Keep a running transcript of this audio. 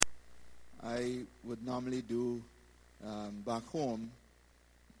would normally do back home,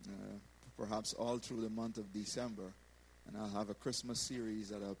 perhaps all through the month of December. And I'll have a Christmas series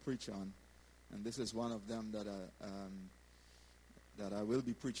that I'll preach on. And this is one of them that I will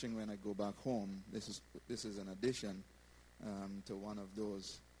be preaching when I go back home. This is an addition to one of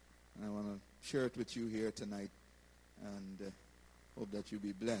those. And I want to share it with you here tonight, and hope that you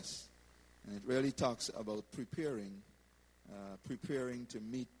be blessed. And it really talks about preparing to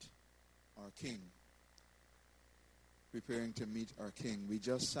meet our King. Preparing to meet our King. We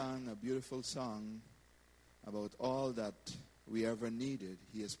just sang a beautiful song about all that we ever needed,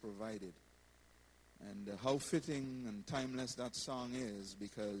 He has provided. And how fitting and timeless that song is,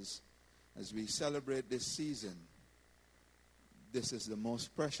 because as we celebrate this season, this is the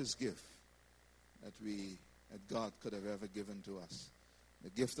most precious gift that God could have ever given to us. The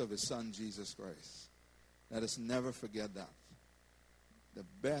gift of His Son, Jesus Christ. Let us never forget that. The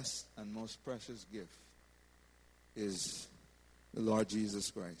best and most precious gift is the Lord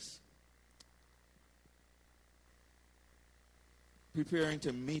Jesus Christ. Preparing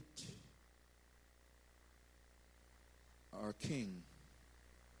to meet our King.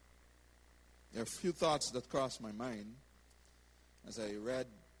 There are a few thoughts that crossed my mind as I read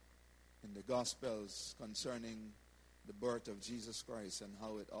in the Gospels concerning the birth of Jesus Christ and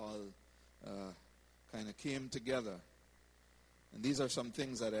how it all kind of came together. And these are some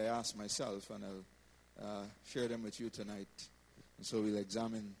things that I asked myself, and I'll share them with you tonight. And so we'll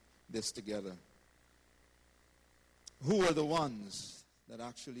examine this together. Who were the ones that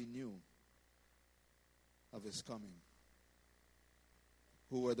actually knew of His coming?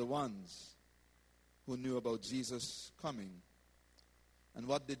 Who were the ones who knew about Jesus coming? And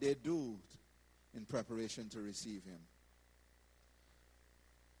what did they do in preparation to receive Him?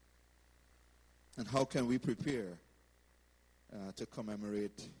 And how can we prepare to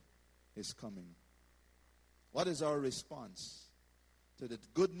commemorate His coming? What is our response to the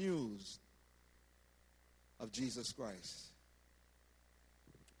good news of Jesus Christ?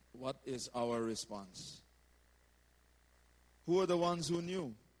 What is our response? Who are the ones who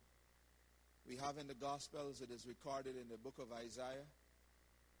knew? We have in the Gospels, it is recorded in the book of Isaiah,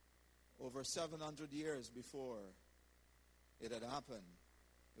 over 700 years before it had happened.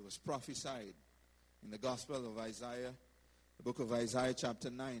 It was prophesied in the Gospel of Isaiah, the book of Isaiah chapter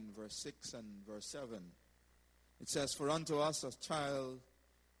 9, verse 6 and verse 7. It says, "For unto us a child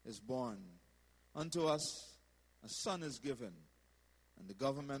is born, unto us a son is given, and the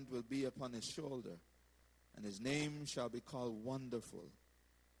government will be upon His shoulder, and His name shall be called Wonderful,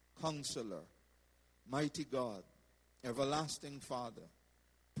 Counselor, Mighty God, Everlasting Father,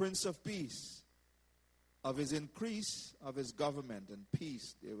 Prince of Peace. Of His increase of His government and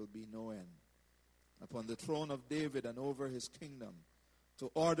peace there will be no end. Upon the throne of David and over His kingdom,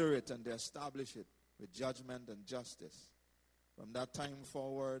 to order it and to establish it with judgment and justice, from that time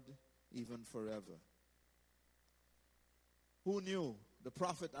forward, even forever." Who knew? The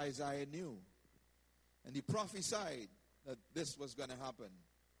prophet Isaiah knew. And he prophesied that this was going to happen.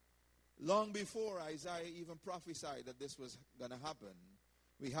 Long before Isaiah even prophesied that this was going to happen,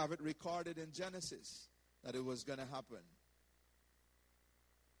 we have it recorded in Genesis that it was going to happen.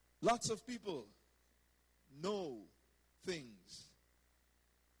 Lots of people know things,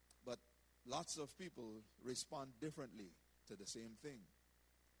 but lots of people respond differently to the same thing.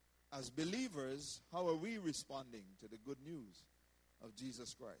 As believers, how are we responding to the good news of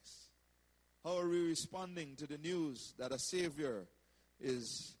Jesus Christ? How are we responding to the news that a Savior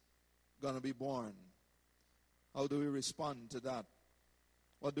is going to be born? How do we respond to that?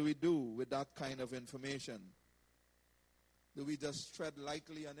 What do we do with that kind of information? Do we just tread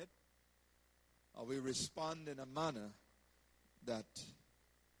lightly on it? Or we respond in a manner that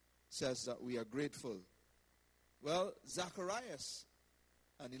says that we are grateful? Well, Zacharias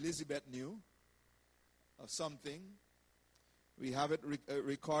and Elizabeth knew of something. We have it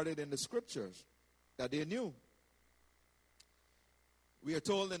recorded in the scriptures that they knew. We are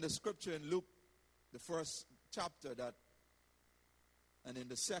told in the scripture in Luke, the first chapter, that, and in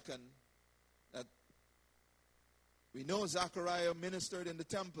the second, that we know Zachariah ministered in the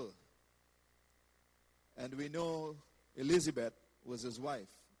temple. And we know Elizabeth was his wife.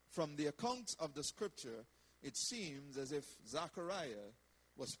 From the accounts of the scripture, it seems as if Zachariah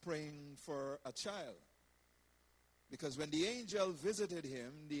was praying for a child. Because when the angel visited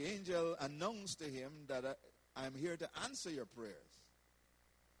him, the angel announced to him that I'm here to answer your prayers.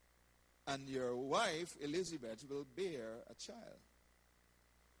 And your wife, Elizabeth, will bear a child.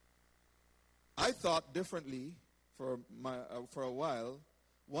 I thought differently for a while,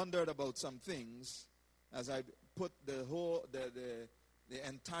 wondered about some things as I put the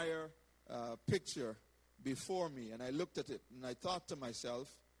entire picture before me, and I looked at it, and I thought to myself,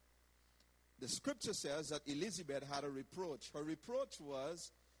 the scripture says that Elizabeth had a reproach. Her reproach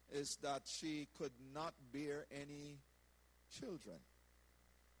is that she could not bear any children.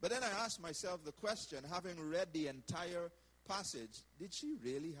 But then I asked myself the question, having read the entire passage, did she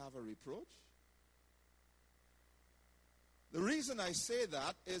really have a reproach? The reason I say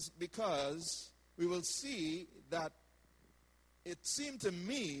that is because we will see that it seemed to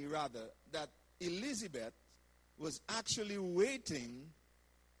me, rather, that Elizabeth was actually waiting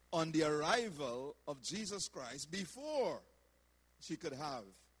on the arrival of Jesus Christ before she could have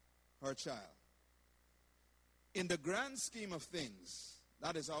her child. In the grand scheme of things,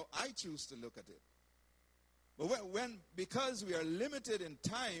 that is how I choose to look at it. But because we are limited in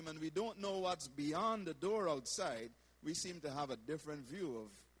time and we don't know what's beyond the door outside, we seem to have a different view of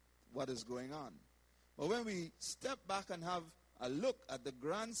what is going on. But when we step back and have a look at the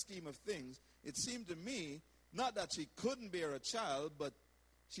grand scheme of things, it seemed to me not that she couldn't bear a child, but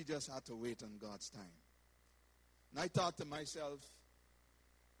she just had to wait on God's time. And I thought to myself,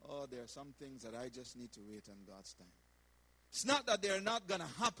 oh, there are some things that I just need to wait on God's time. It's not that they're not going to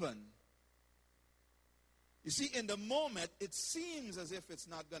happen. You see, in the moment, it seems as if it's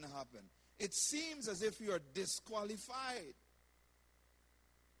not going to happen. It seems as if you're disqualified.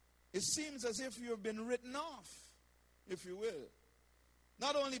 It seems as if you've been written off, if you will.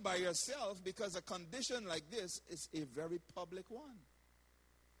 Not only by yourself, because a condition like this is a very public one.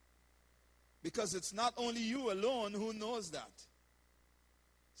 Because it's not only you alone who knows that.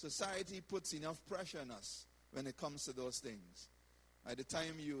 Society puts enough pressure on us when it comes to those things. By the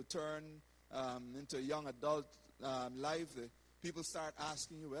time you turn into a young adult life, people start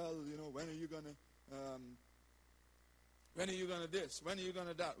asking you, well, when are you going to this? When are you going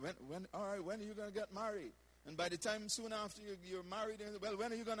to that? When are you going to get married? And by the time soon after you're married, well,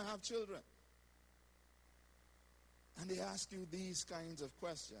 when are you going to have children? And they ask you these kinds of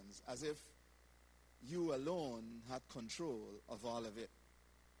questions as if you alone had control of all of it.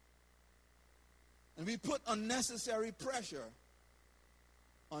 And we put unnecessary pressure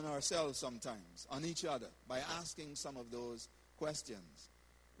on ourselves sometimes, on each other, by asking some of those questions.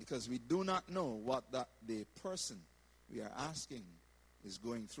 Because we do not know what the person we are asking is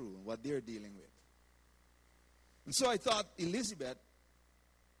going through and what they're dealing with. And so I thought Elizabeth,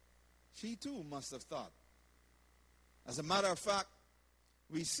 she too must have thought. As a matter of fact,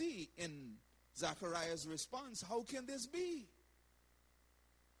 we see in Zachariah's response, how can this be?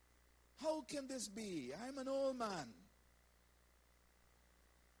 How can this be? I'm an old man.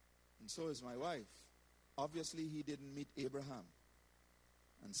 And so is my wife. Obviously, he didn't meet Abraham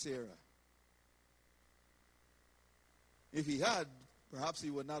and Sarah. If he had, perhaps he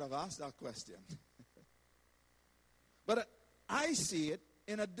would not have asked that question. But I see it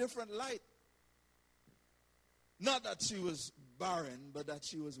in a different light. Not that she was barren, but that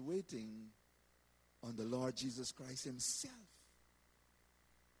she was waiting on the Lord Jesus Christ himself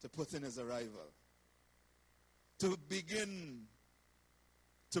to put in his arrival. To begin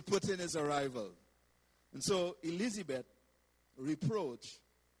to put in his arrival. And so Elizabeth, reproach,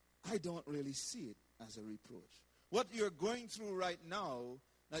 I don't really see it as a reproach. What you're going through right now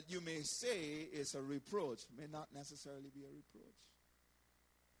that you may say is a reproach may not necessarily be a reproach.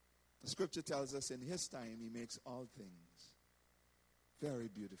 The scripture tells us in his time he makes all things very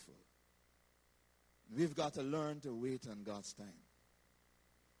beautiful. We've got to learn to wait on God's time.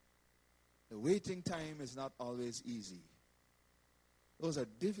 The waiting time is not always easy. Those are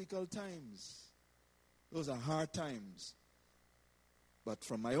difficult times. Those are hard times. But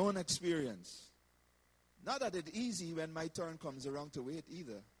from my own experience, not that it's easy when my turn comes around to wait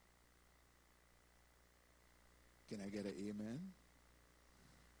either. Can I get an amen?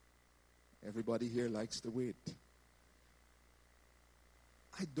 Everybody here likes to wait.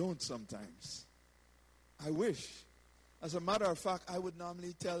 I don't sometimes. I wish. As a matter of fact, I would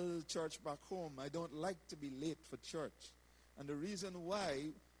normally tell church back home, I don't like to be late for church. And the reason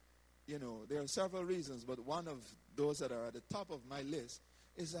why, there are several reasons, but one of those that are at the top of my list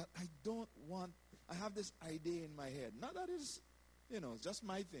is that I have this idea in my head. Not that it's, it's just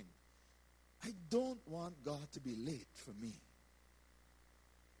my thing. I don't want God to be late for me.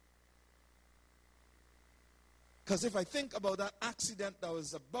 Because if I think about that accident that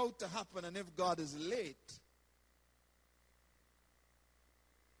was about to happen, and if God is late,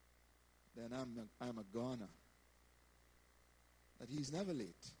 then I'm a goner. That he's never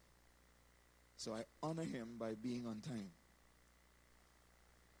late. So I honor him by being on time.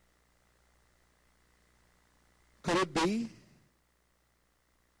 Could it be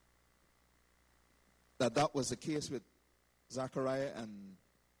that was the case with Zachariah and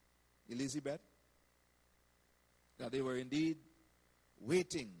Elizabeth, that they were indeed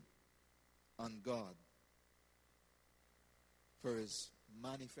waiting on God for his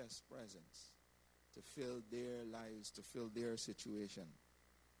manifest presence to fill their lives, to fill their situation.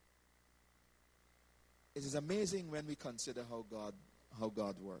 It is amazing when we consider how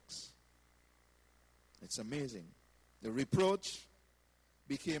God works. It's amazing. The reproach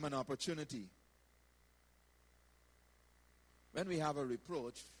became an opportunity. When we have a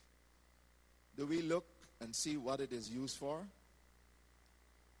reproach, do we look and see what it is used for?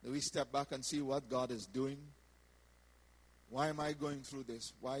 Do we step back and see what God is doing? Why am I going through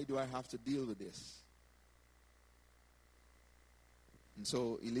this? Why do I have to deal with this? And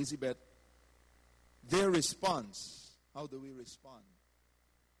so Elizabeth, their response, how do we respond?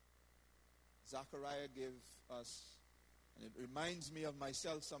 Zechariah gave us, and it reminds me of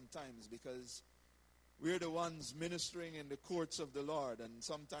myself sometimes, because we're the ones ministering in the courts of the Lord, and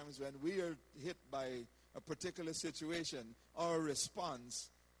sometimes when we are hit by a particular situation, our response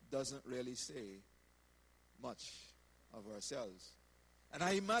doesn't really say much of ourselves. And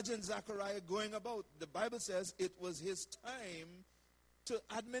I imagine Zechariah going about. The Bible says it was his time to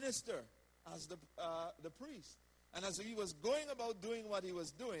administer as the priest. And as he was going about doing what he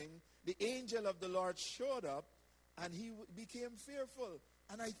was doing, the angel of the Lord showed up, and he became fearful.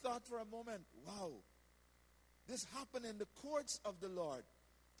 And I thought for a moment, wow, this happened in the courts of the Lord.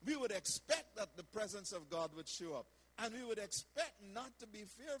 We would expect that the presence of God would show up. And we would expect not to be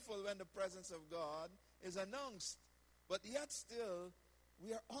fearful when the presence of God is announced. But yet still,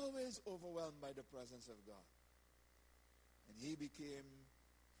 we are always overwhelmed by the presence of God. And he became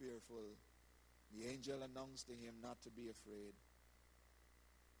fearful. The angel announced to him not to be afraid,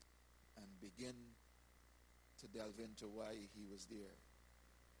 and begin to delve into why he was there.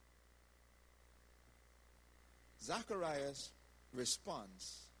 Zacharias'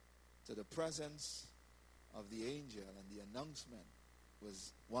 response to the presence of the angel and the announcement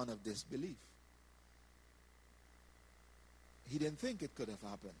was one of disbelief. He didn't think it could have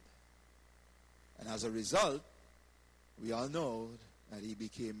happened. And as a result, we all know that he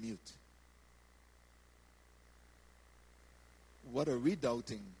became mute. What are we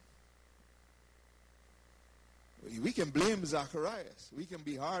doubting? We can blame Zacharias. We can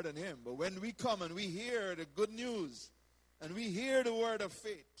be hard on him. But when we come and we hear the good news and we hear the word of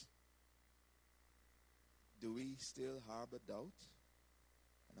faith, do we still harbor doubt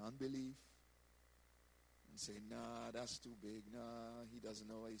and unbelief and say, nah, that's too big. Nah, he doesn't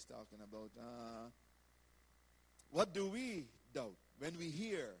know what he's talking about. Nah. What do we doubt when we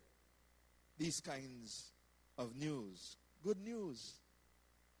hear these kinds of news? Good news.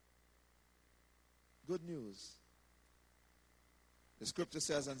 Good news. The scripture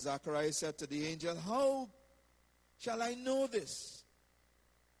says, and Zacharias said to the angel, how shall I know this?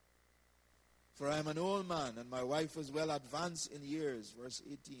 For I am an old man, and my wife is well advanced in years. Verse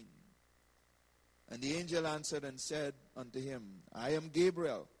 18. And the angel answered and said unto him, I am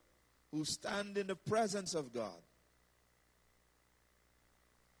Gabriel, who stand in the presence of God.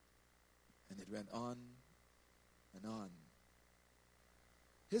 And it went on and on.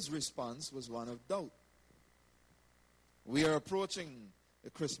 His response was one of doubt. We are approaching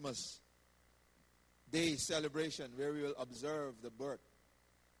the Christmas Day celebration where we will observe the birth.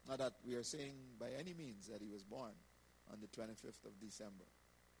 Not that we are saying by any means that he was born on the 25th of December.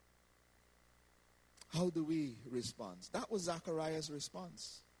 How do we respond? That was Zacharias'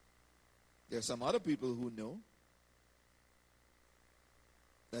 response. There are some other people who know.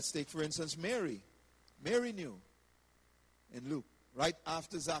 Let's take, for instance, Mary. Mary knew in Luke. Right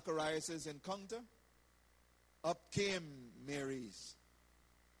after Zacharias' encounter, up came Mary's.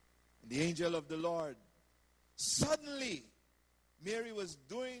 And the angel of the Lord. Suddenly, Mary was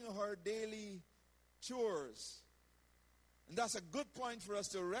doing her daily chores. And that's a good point for us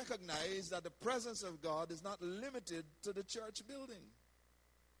to recognize that the presence of God is not limited to the church building.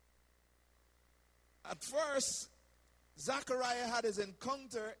 At first, Zachariah had his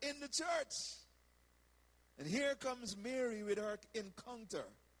encounter in the church. And here comes Mary with her encounter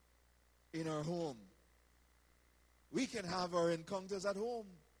in her home. We can have our encounters at home.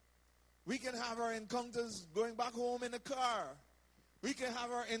 We can have our encounters going back home in the car. We can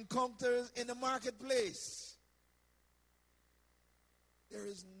have our encounters in the marketplace. There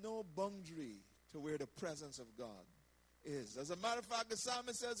is no boundary to where the presence of God is. As a matter of fact, the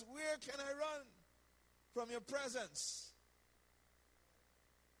psalmist says, where can I run from your presence?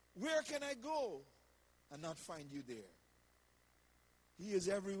 Where can I go and not find you there? He is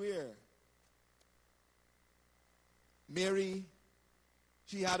everywhere. Mary,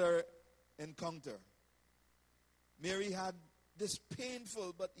 she had her encounter. Mary had this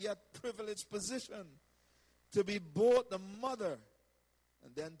painful but yet privileged position to be both the mother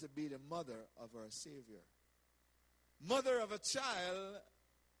and then to be the mother of our Savior. Mother of a child,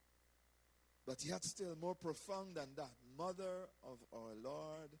 but yet still more profound than that, mother of our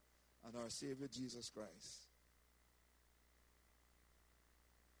Lord and our Savior Jesus Christ.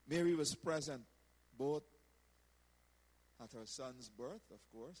 Mary was present both at her son's birth, of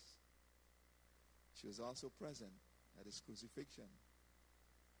course. She was also present at his crucifixion.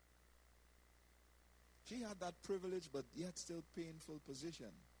 She had that privileged but yet still painful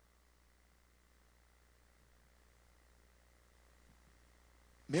position.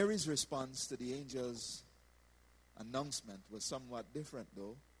 Mary's response to the angel's announcement was somewhat different,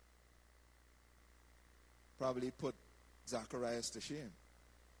 though. Probably put Zacharias to shame,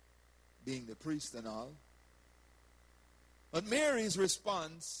 being the priest and all. But Mary's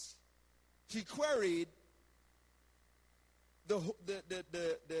response, she queried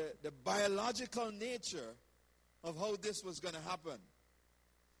the biological nature of how this was going to happen.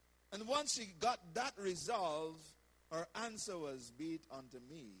 And once she got that resolved, her answer was, "Be it unto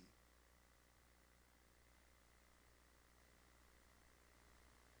me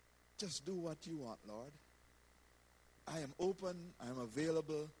just do what you want, Lord. I am open, I am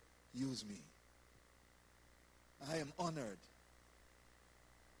available, use me. I am honored."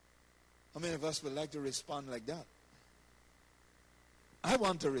 How many of us would like to respond like that? I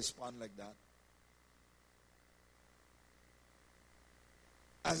want to respond like that.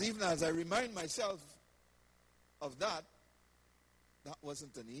 Even as I remind myself of that, that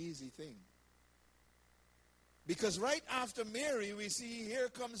wasn't an easy thing. Because right after Mary, we see here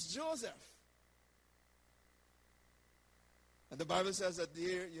comes Joseph. And the Bible says that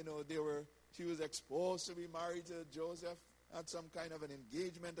she was exposed to be married to Joseph, had some kind of an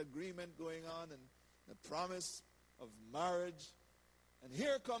engagement agreement going on, and the promise of marriage. And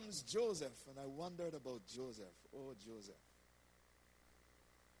here comes Joseph, and I wondered about Joseph. Oh, Joseph.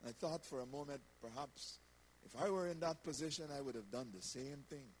 And I thought for a moment, perhaps, if I were in that position, I would have done the same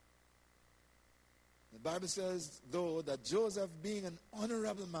thing. The Bible says, though, that Joseph, being an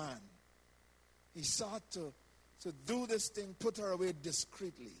honorable man, he sought to do this thing, put her away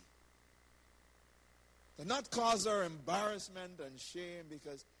discreetly. To not cause her embarrassment and shame,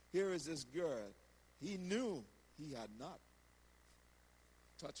 because here is this girl. He knew he had not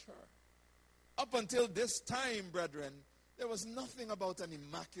touched her. Up until this time, brethren, there was nothing about an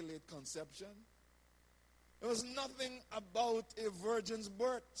immaculate conception. There was nothing about a virgin's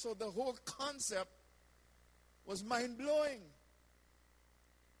birth. So the whole concept was mind-blowing.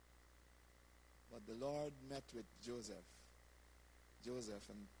 But the Lord met with Joseph,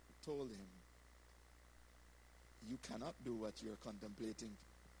 and told him, "You cannot do what you're contemplating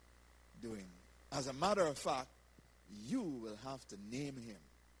doing. As a matter of fact, you will have to name him."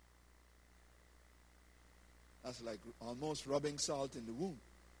 That's like almost rubbing salt in the wound.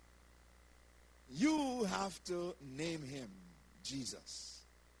 You have to name him Jesus.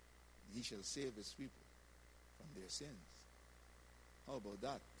 He shall save his people from their sins. How about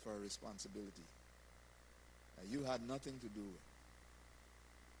that for a responsibility that you had nothing to do with?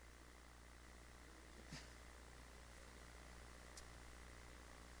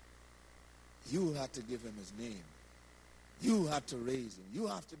 You had to give him his name. You had to raise him. You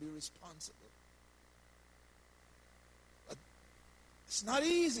have to be responsible. But it's not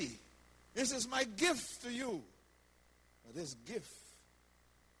easy. This is my gift to you. But this gift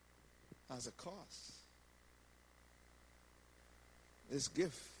has a cost. This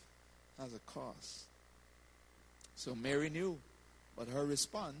gift has a cost. So Mary knew, but her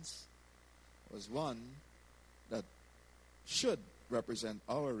response was one that should represent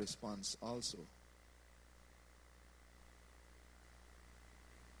our response also.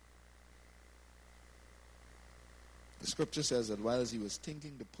 The scripture says that while he was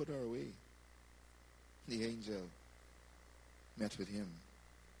thinking to put her away, the angel met with him.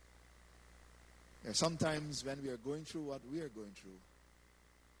 There are sometimes when we are going through what we are going through,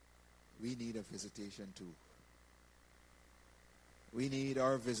 we need a visitation too. We need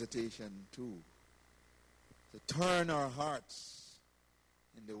our visitation too. To turn our hearts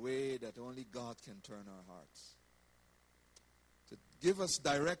in the way that only God can turn our hearts. To give us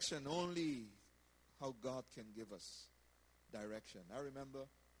direction only how God can give us direction. I remember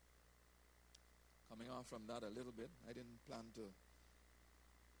coming off from that a little bit. I didn't plan to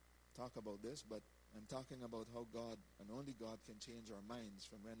talk about this, but I'm talking about how God and only God can change our minds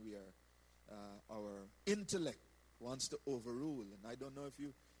from when we are, our intellect wants to overrule. And I don't know if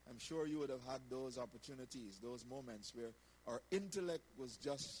I'm sure you would have had those opportunities, those moments where our intellect was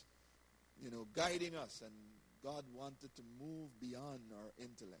just, guiding us and God wanted to move beyond our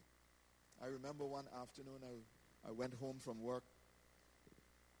intellect. I remember one afternoon I went home from work,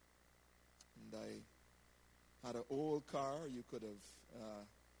 and I had an old car. You could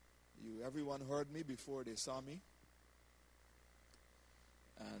have, everyone heard me before they saw me.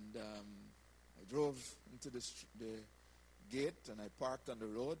 And I drove into the gate, and I parked on the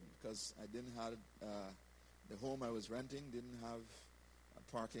road because I didn't have, the home I was renting didn't have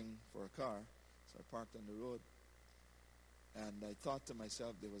parking for a car. So I parked on the road. And I thought to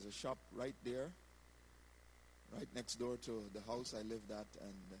myself, there was a shop right there, right next door to the house I lived at.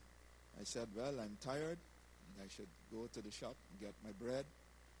 And I said, well, I'm tired, and I should go to the shop and get my bread,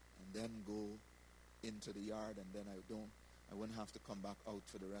 and then go into the yard, and then I wouldn't have to come back out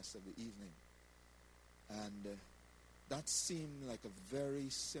for the rest of the evening. And that seemed like a very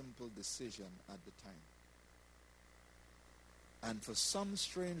simple decision at the time. And for some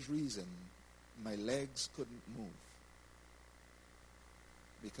strange reason, my legs couldn't move,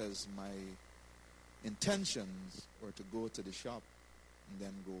 because my intentions were to go to the shop and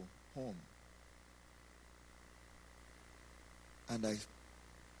then go home. And I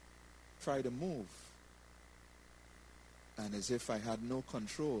tried to move, and as if I had no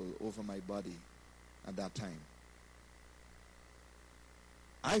control over my body at that time,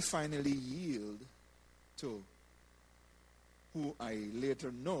 I finally yielded to who I later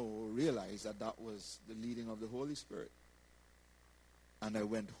realized that was the leading of the Holy Spirit. And I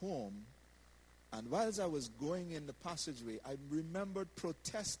went home, and whilst I was going in the passageway, I remembered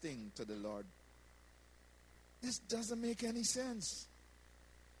protesting to the Lord. This doesn't make any sense.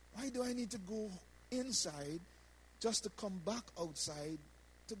 Why do I need to go inside just to come back outside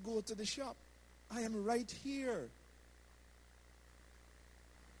to go to the shop? I am right here.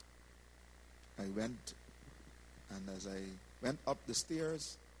 I went, and as I went up the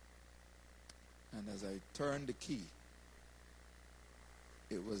stairs, and as I turned the key,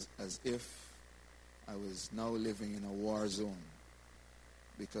 it was as if I was now living in a war zone,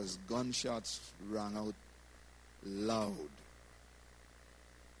 because gunshots rang out loud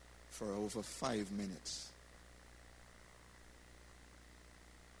for over 5 minutes.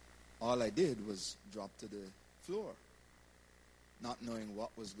 All I did was drop to the floor, not knowing what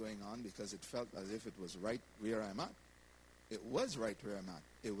was going on, because it felt as if it was right where I'm at. It was right where I'm at.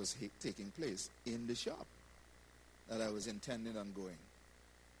 It was taking place in the shop that I was intending on going.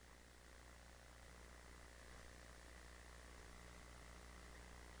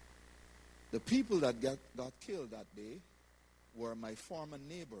 The people that got killed that day were my former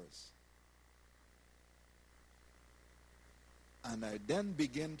neighbors. And I then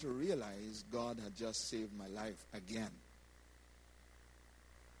began to realize God had just saved my life again.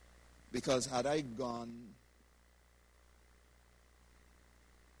 Because had I gone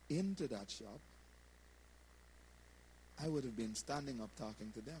into that shop, I would have been standing up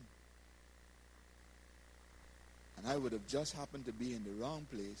talking to them. And I would have just happened to be in the wrong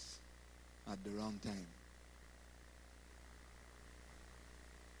place at the wrong time.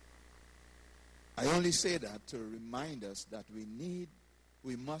 I only say that to remind us that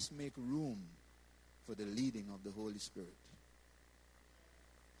we must make room for the leading of the Holy Spirit.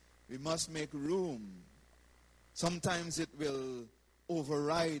 We must make room. Sometimes it will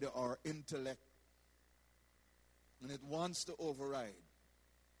override our intellect, and it wants to override,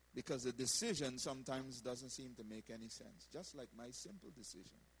 because the decision sometimes doesn't seem to make any sense. Just like my simple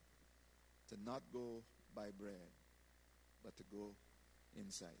decision to not go buy bread, but to go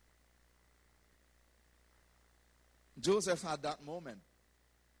inside. Joseph had that moment.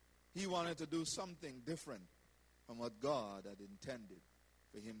 He wanted to do something different from what God had intended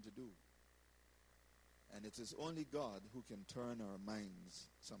for him to do. And it is only God who can turn our minds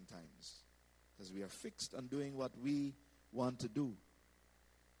sometimes, because we are fixed on doing what we want to do.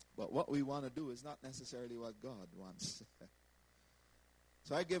 But what we want to do is not necessarily what God wants.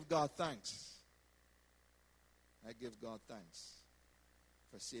 So I give God thanks. I give God thanks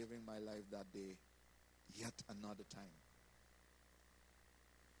for saving my life that day yet another time.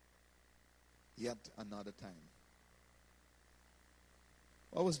 Yet another time.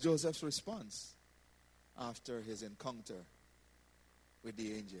 What was Joseph's response after his encounter with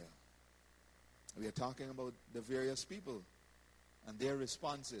the angel? We are talking about the various people and their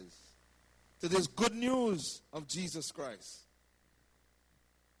responses to this good news of Jesus Christ.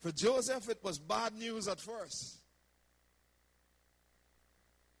 For Joseph, it was bad news at first.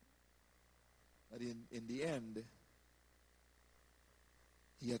 But in the end,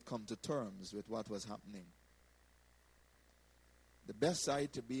 he had come to terms with what was happening. The best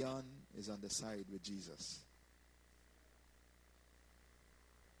side to be on is on the side with Jesus.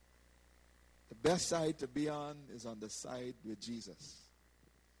 The best side to be on is on the side with Jesus.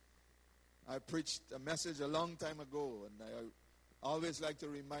 I preached a message a long time ago, and I always like to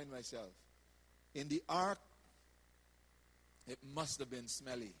remind myself, in the ark, it must have been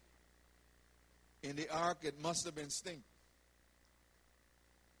smelly. In the ark, it must have been stink.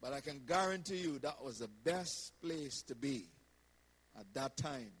 But I can guarantee you that was the best place to be at that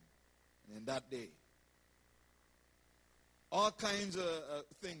time and in that day. All kinds of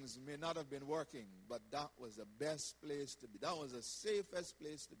things may not have been working, but that was the best place to be. That was the safest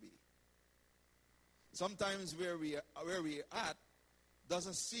place to be. Sometimes where we at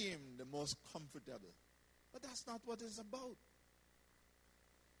doesn't seem the most comfortable. But that's not what it's about.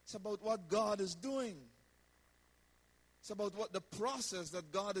 It's about what God is doing. It's about what the process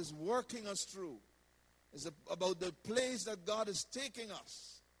that God is working us through. It's about the place that God is taking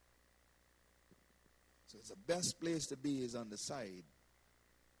us. So it's the best place to be is on the side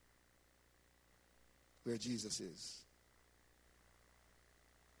where Jesus is.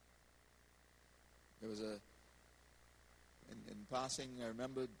 There was in passing, I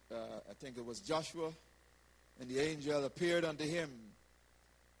remember, I think it was Joshua, and the angel appeared unto him.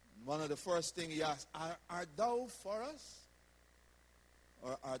 One of the first things he asked, art thou for us,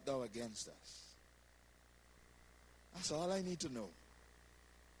 or art thou against us? That's all I need to know.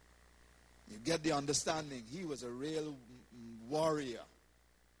 You get the understanding. He was a real warrior.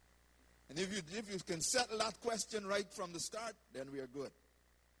 And if you can settle that question right from the start, then we are good.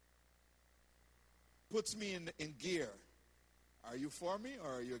 Puts me in gear. Are you for me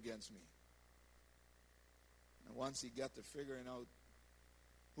or are you against me? And once he got to figuring out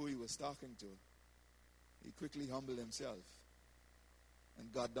who he was talking to, he quickly humbled himself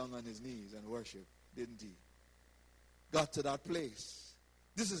and got down on his knees and worshiped, didn't he? Got to that place.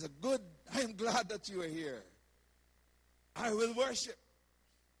 This is I am glad that you are here. I will worship.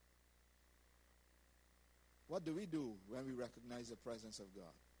 What do we do when we recognize the presence of God?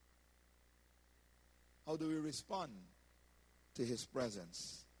 How do we respond to his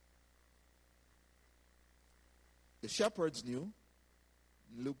presence? The shepherds knew.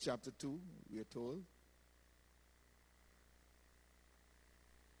 In Luke chapter 2, we are told.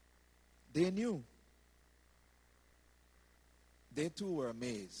 They knew. They too were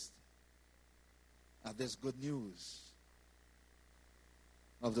amazed at this good news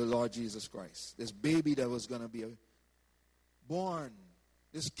of the Lord Jesus Christ. This baby that was going to be born.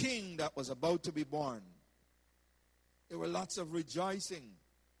 This king that was about to be born. There were lots of rejoicing.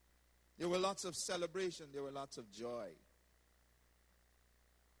 There were lots of celebration. There were lots of joy.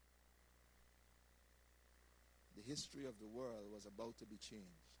 The history of the world was about to be changed.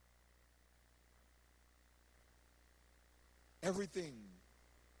 Everything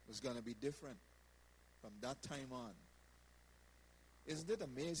was going to be different from that time on. Isn't it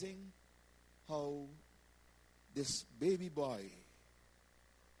amazing how this baby boy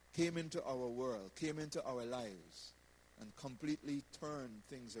came into our world, came into our lives, and completely turned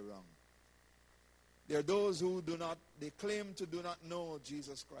things around? There are those who they claim to do not know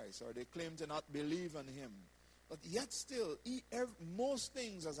Jesus Christ, or they claim to not believe in him. But yet still, most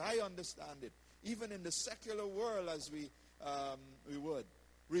things, as I understand it, even in the secular world as we would,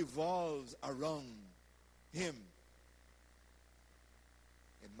 revolves around him.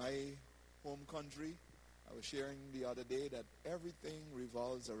 In my home country, I was sharing the other day that everything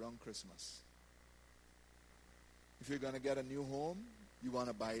revolves around Christmas. If you're going to get a new home, you want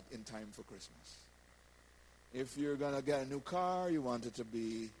to buy it in time for Christmas. If you're going to get a new car, you want it to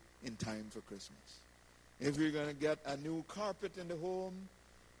be in time for Christmas. If you're going to get a new carpet in the home,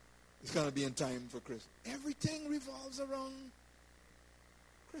 it's going to be in time for Christmas. Everything revolves around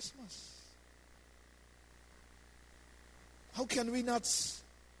Christmas. How can we not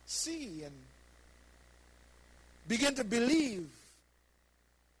see and begin to believe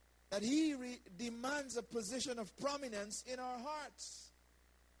that he demands a position of prominence in our hearts?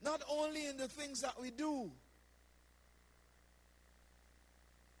 Not only in the things that we do,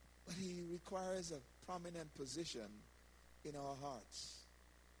 but he requires a prominent position in our hearts.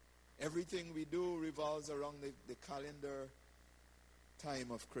 Everything we do revolves around the calendar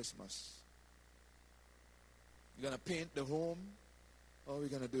time of Christmas. You're going to paint the home, or we're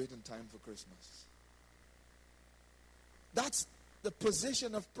going to do it in time for Christmas. That's the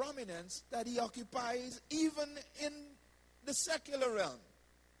position of prominence that he occupies even in the secular realm.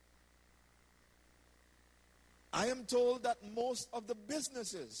 I am told that most of the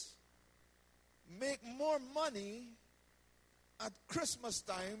businesses make more money at Christmas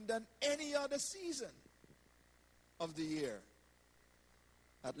time than any other season of the year.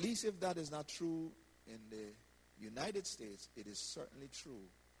 At least if that is not true in the United States, it is certainly true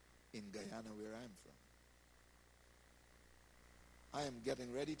in Guyana, where I'm from. I am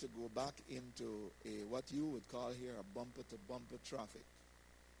getting ready to go back into what you would call here a bumper-to-bumper traffic.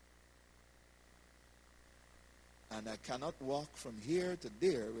 And I cannot walk from here to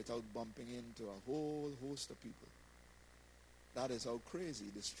there without bumping into a whole host of people. That is how crazy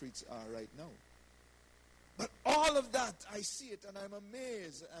the streets are right now. But all of that, I see it and I'm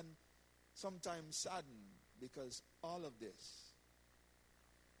amazed and sometimes saddened, because all of this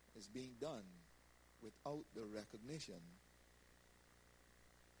is being done without the recognition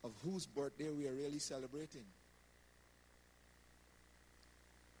of whose birthday we are really celebrating.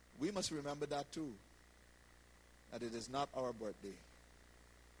 We must remember that too, that it is not our birthday.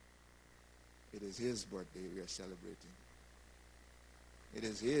 It is his birthday we are celebrating. It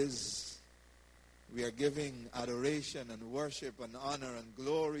is his. We are giving adoration and worship and honor and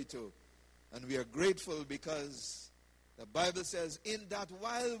glory to. And we are grateful because the Bible says, in that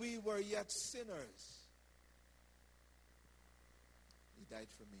while we were yet sinners, he died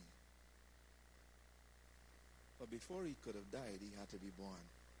for me. But before he could have died, he had to be born.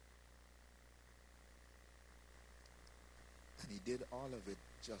 And he did all of it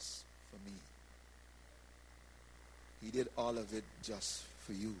just for me. He did all of it just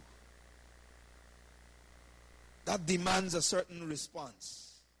for you. That demands a certain response.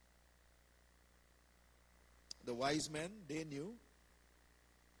 The wise men, they knew.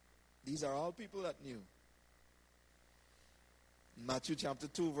 These are all people that knew. In Matthew chapter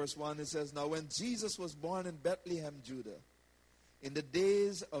 2, verse 1, it says, now when Jesus was born in Bethlehem, Judah, in the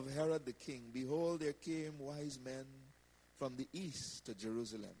days of Herod the king, behold, there came wise men from the east to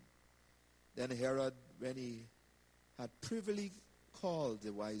Jerusalem. Then Herod, when he had privily called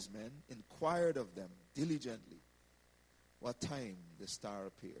the wise men, inquired of them diligently what time the star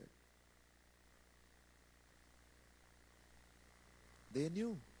appeared. They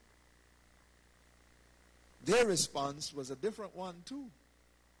knew. Their response was a different one too.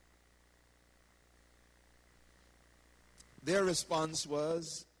 Their response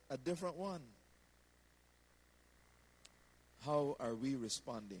was a different one. How are we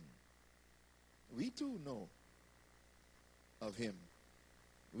responding? We too know of him.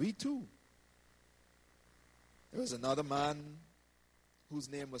 We too. There was another man whose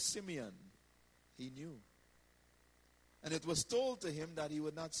name was Simeon. He knew. And it was told to him that he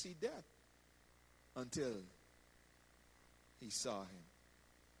would not see death until he saw him.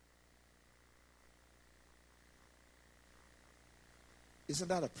 Isn't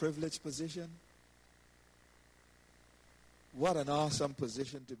that a privileged position? What an awesome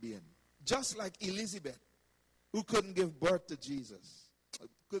position to be in. Just like Elizabeth, who couldn't give birth to Jesus,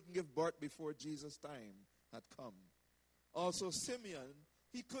 couldn't give birth before Jesus' time had come. Also Simeon,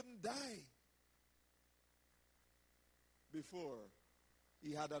 he couldn't die before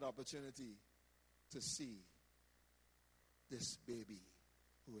he had that opportunity to see this baby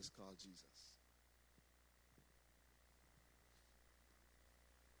who is called Jesus.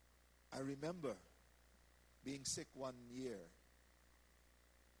 I remember being sick one year,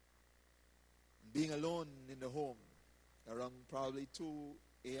 being alone in the home around probably 2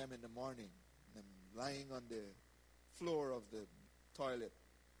 a.m. in the morning, and lying on the floor of the toilet,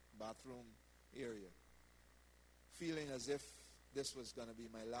 bathroom area, feeling as if this was going to be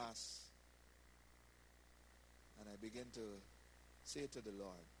my last. And I begin to say to the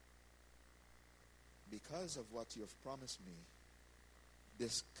Lord, because of what you have promised me,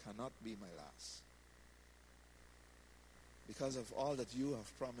 this cannot be my last. Because of all that you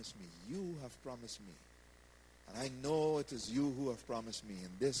have promised me, you have promised me. And I know it is you who have promised me.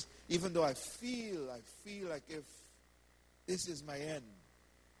 And this, even though I feel like if this is my end,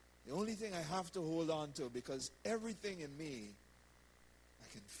 the only thing I have to hold on to, because everything in me,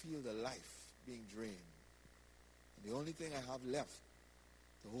 I can feel the life being drained. And the only thing I have left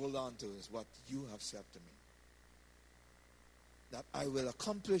to hold on to is what you have said to me. That I will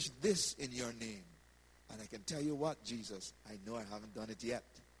accomplish this in your name. And I can tell you what, Jesus, I know I haven't done it yet.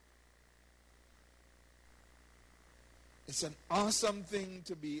 It's an awesome thing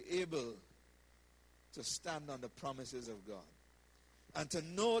to be able to stand on the promises of God. And to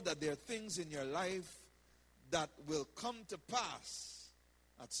know that there are things in your life that will come to pass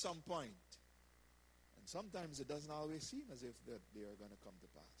at some point. And sometimes it doesn't always seem as if that they are going to come to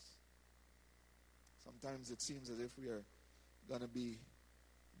pass. Sometimes it seems as if we are going to be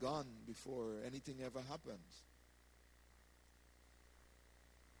gone before anything ever happens.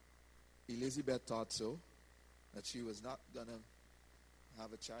 Elizabeth thought so, that she was not going to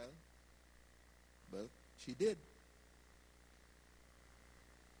have a child. But she did.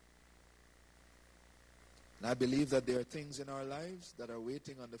 And I believe that there are things in our lives that are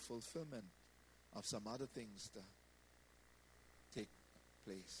waiting on the fulfillment of some other things to take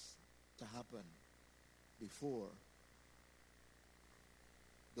place, to happen before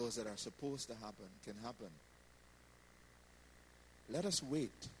those that are supposed to happen can happen. Let us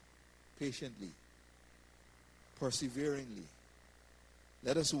wait patiently, perseveringly.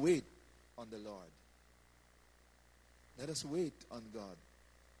 Let us wait on the Lord. Let us wait on God.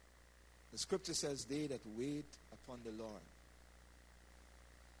 The scripture says, they that wait upon the Lord,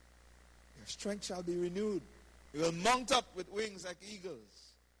 their strength shall be renewed. You will mount up with wings like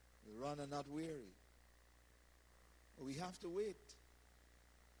eagles. You run and not weary. But we have to wait.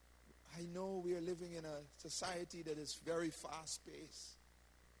 I know we are living in a society that is very fast-paced.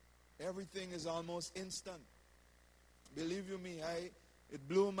 Everything is almost instant. Believe you me, it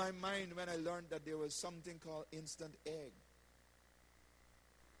blew my mind when I learned that there was something called instant egg.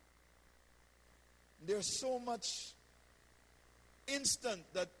 There's so much instant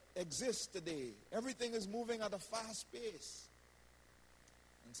that exists today. Everything is moving at a fast pace.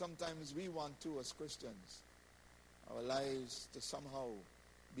 And sometimes we want to, as Christians, our lives to somehow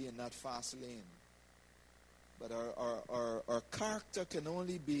be in that fast lane. But our character can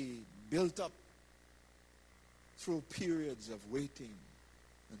only be built up through periods of waiting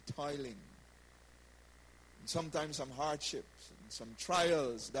and toiling. And sometimes some hardships and some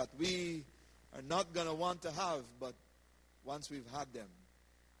trials that we are not going to want to have, but once we've had them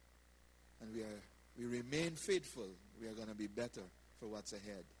and we remain faithful, we are going to be better for what's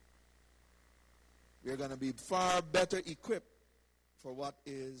ahead. We are going to be far better equipped for what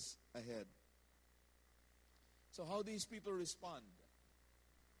is ahead. So how these people respond?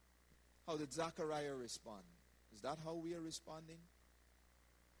 How did Zechariah respond? Is that how we are responding?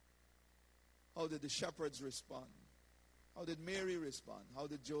 How did the shepherds respond? How did Mary respond? How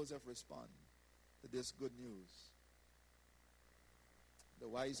did Joseph respond to this good news? The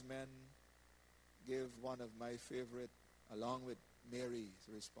wise men gave one of my favorite, along with Mary's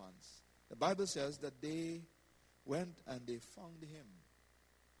response. The Bible says that they went and they found him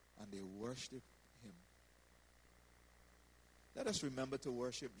and they worshipped him. Let us remember to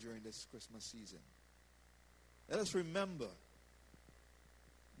worship during this Christmas season. Let us remember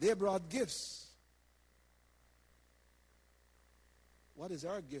they brought gifts. What is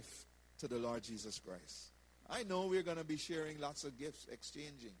our gift to the Lord Jesus Christ? I know we're going to be sharing lots of gifts,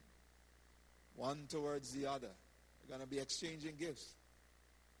 exchanging one towards the other. We're going to be exchanging gifts.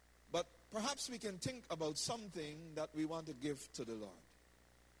 But perhaps we can think about something that we want to give to the Lord.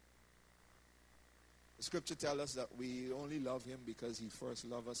 The scripture tells us that we only love him because he first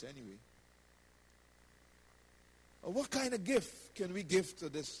loved us anyway. What kind of gift can we give to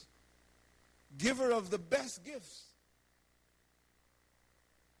this giver of the best gifts?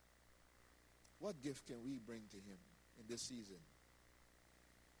 What gift can we bring to him in this season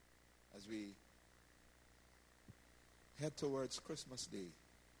as we head towards Christmas Day?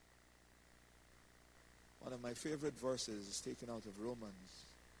 One of my favorite verses is taken out of Romans,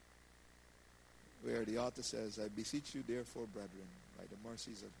 where the author says, I beseech you therefore, brethren, by the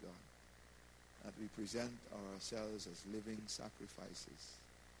mercies of God, that we present ourselves as living sacrifices,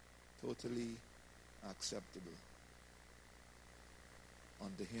 totally acceptable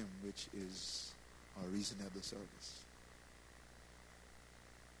unto him, which is our reasonable service.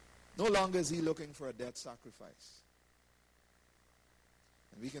 No longer is he looking for a death sacrifice.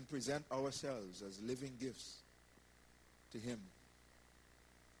 And we can present ourselves as living gifts to him.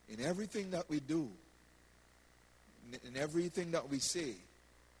 In everything that we do, in everything that we say,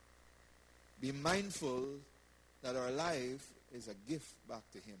 be mindful that our life is a gift back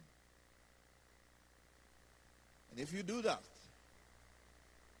to him. And if you do that,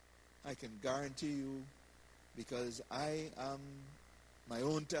 I can guarantee you, because I am my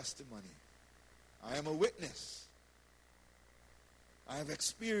own testimony, I am a witness. I have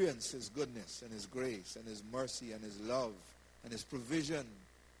experienced his goodness and his grace and his mercy and his love and his provision.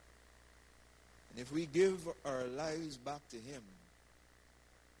 And if we give our lives back to him,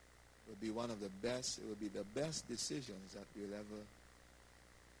 it will be one of the best, it will be the best decisions that we will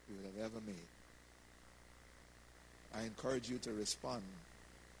have ever made. I encourage you to respond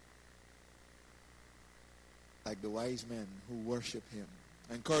like the wise men who worship him.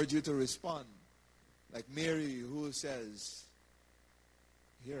 I encourage you to respond like Mary, who says,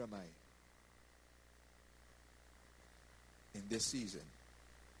 here am I in this season.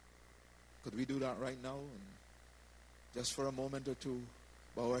 Could we do that right now? And just for a moment or two,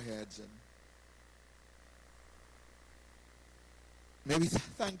 bow our heads and maybe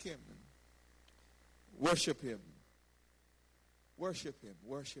thank him and worship him. Worship him,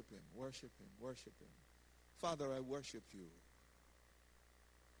 worship him, worship him, worship him. Father, I worship you.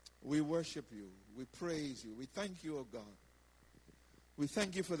 We worship you. We praise you. We thank you, O God. We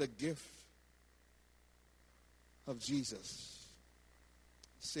thank you for the gift of Jesus,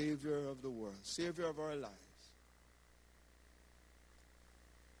 Savior of the world, Savior of our lives.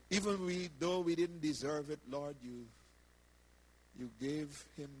 Even though we didn't deserve it, Lord, you gave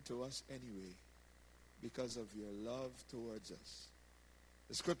him to us anyway because of your love towards us.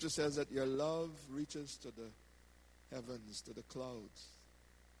 The scripture says that your love reaches to the heavens, to the clouds.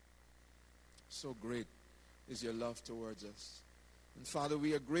 So great is your love towards us. And Father,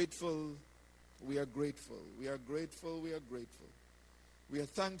 we are grateful. We are grateful. We are grateful. We are grateful. We are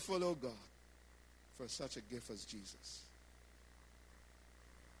thankful, O God, for such a gift as Jesus.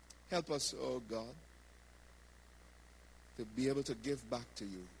 Help us, O God, to be able to give back to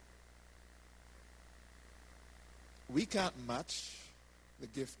you. We can't match the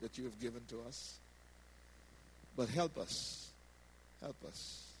gift that you have given to us, but help us. Help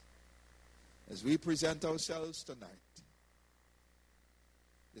us. As we present ourselves tonight,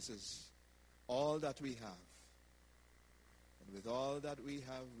 this is all that we have. And with all that we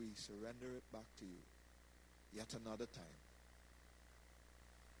have, we surrender it back to you yet another time.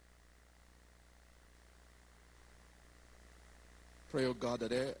 Pray, O God,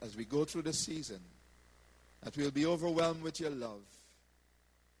 that as we go through the season, that we'll be overwhelmed with your love.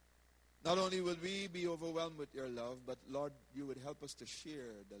 Not only will we be overwhelmed with your love, but Lord, you would help us to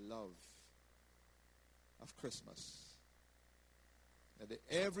share the love of Christmas. That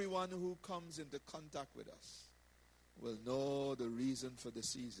everyone who comes into contact with us will know the reason for the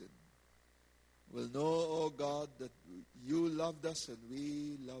season. Will know, oh God, that you loved us and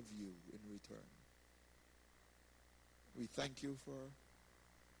we love you in return. We thank you for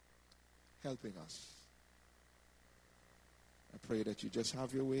helping us. I pray that you just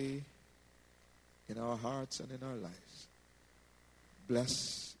have your way in our hearts and in our lives.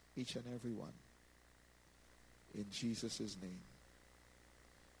 Bless each and every one. In Jesus' name.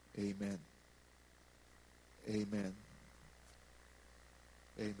 Amen. Amen.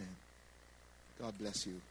 Amen. God bless you.